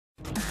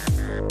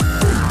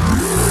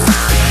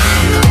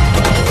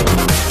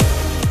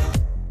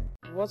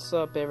What's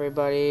up,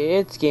 everybody?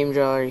 It's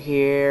GameJaw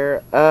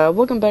here.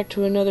 Welcome back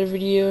to another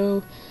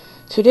video.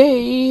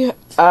 Today,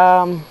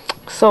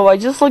 so I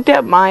just looked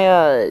at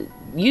my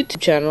YouTube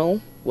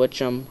channel,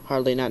 which I'm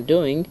hardly not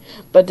doing,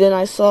 but then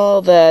I saw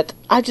that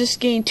I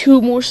just gained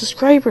 2 more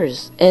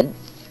subscribers, and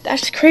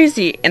that's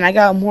crazy. And I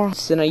got more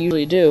than I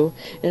usually do.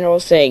 And I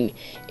was saying,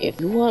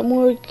 if you want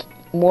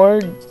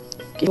more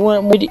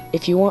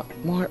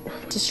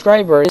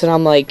subscribers, and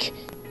I'm like,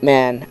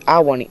 man,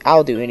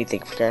 I'll do anything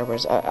for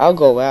subscribers. I'll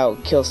go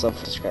out, kill some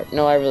for subscribers.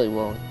 No, I really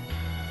won't.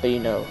 But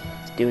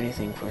do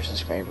anything for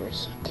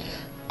subscribers.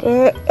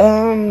 But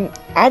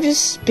I've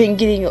just been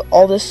getting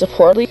all this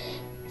support,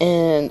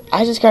 and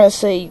I just gotta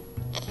say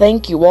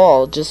thank you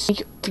all. Just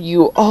thank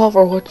you all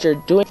for what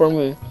you're doing for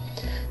me.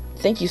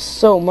 Thank you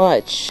so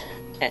much.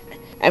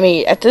 I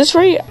mean, at this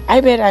rate,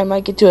 I bet I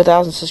might get to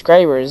 1,000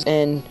 subscribers,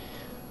 and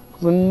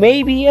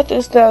maybe at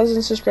this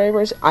 1,000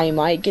 subscribers, I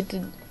might get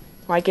the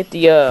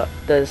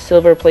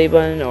silver play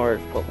button, or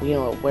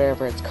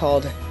whatever it's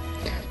called.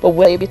 But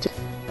when I get to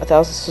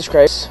 1,000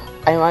 subscribers,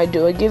 I might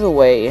do a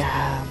giveaway.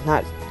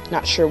 Not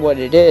sure what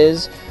it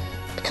is,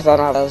 because I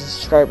don't have 1,000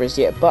 subscribers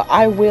yet. But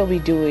I will be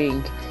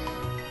doing.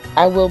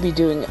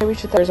 Every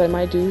 2,000, I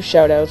might do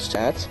shout outs to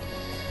that.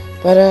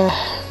 But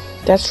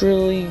that's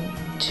really.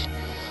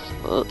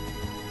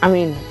 I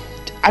mean,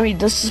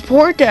 the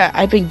support that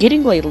I've been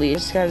getting lately, I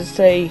just gotta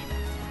say,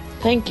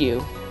 thank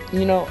you.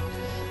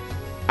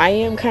 I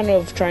am kind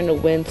of trying to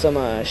win some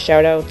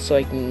shoutouts so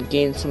I can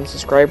gain some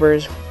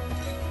subscribers,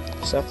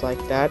 stuff like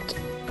that.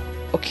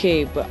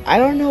 Okay, but I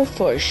don't know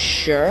for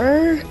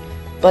sure,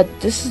 but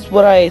this is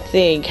what I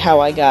think, how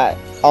I got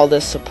all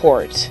this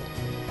support.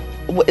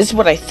 It's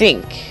what I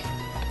think.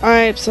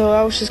 Alright, so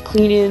I was just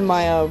cleaning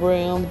my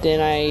room,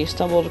 then I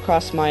stumbled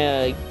across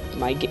my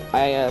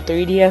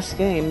 3DS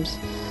games.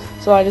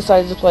 So I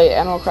decided to play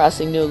Animal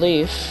Crossing New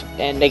Leaf,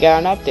 and they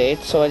got an update,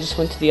 so I just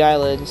went to the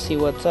island and see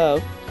what's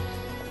up.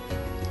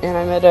 And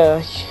I met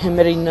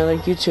another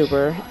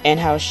YouTuber,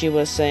 and how she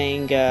was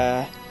saying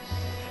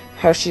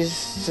how she's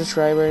a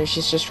subscriber, and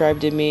she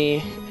subscribed to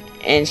me,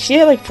 and she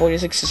had like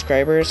 46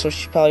 subscribers, so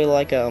she probably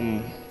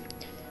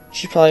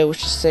she probably was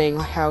just saying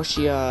how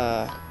she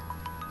I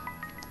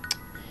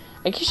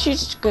guess she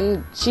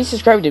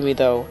subscribed to me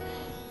though,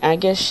 and I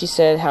guess she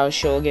said how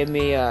she'll give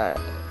me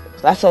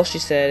that's all she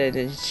said, and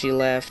then she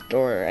left,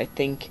 or I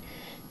think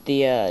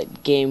the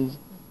game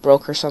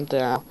broke or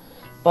something.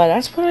 But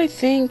that's what I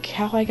think,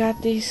 how I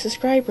got these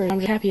subscribers. I'm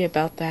just happy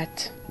about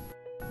that.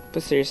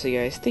 But seriously,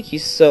 guys, thank you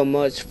so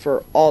much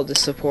for all the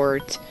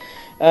support.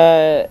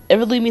 It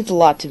really means a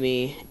lot to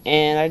me,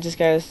 and I just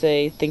gotta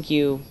say thank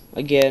you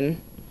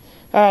again.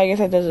 I guess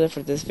that does it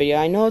for this video.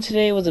 I know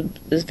today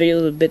this video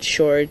was a bit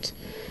short.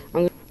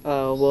 Well,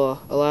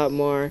 a lot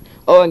more.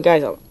 Oh, and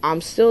guys, I'm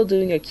still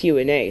doing a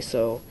Q&A,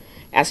 so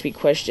ask me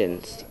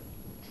questions.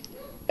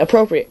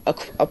 Appropriate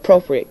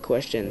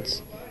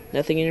questions.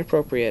 Nothing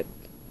inappropriate.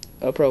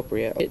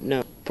 Appropriate.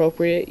 No.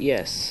 Appropriate,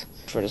 yes.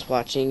 For just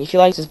watching. If you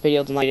like this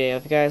video, then like it.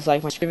 If you guys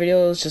like my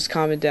videos, just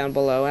comment down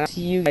below. And I'll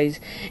see you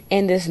guys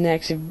in this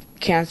next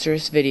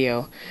cancerous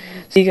video.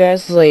 See you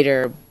guys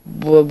later.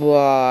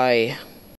 Bye-bye.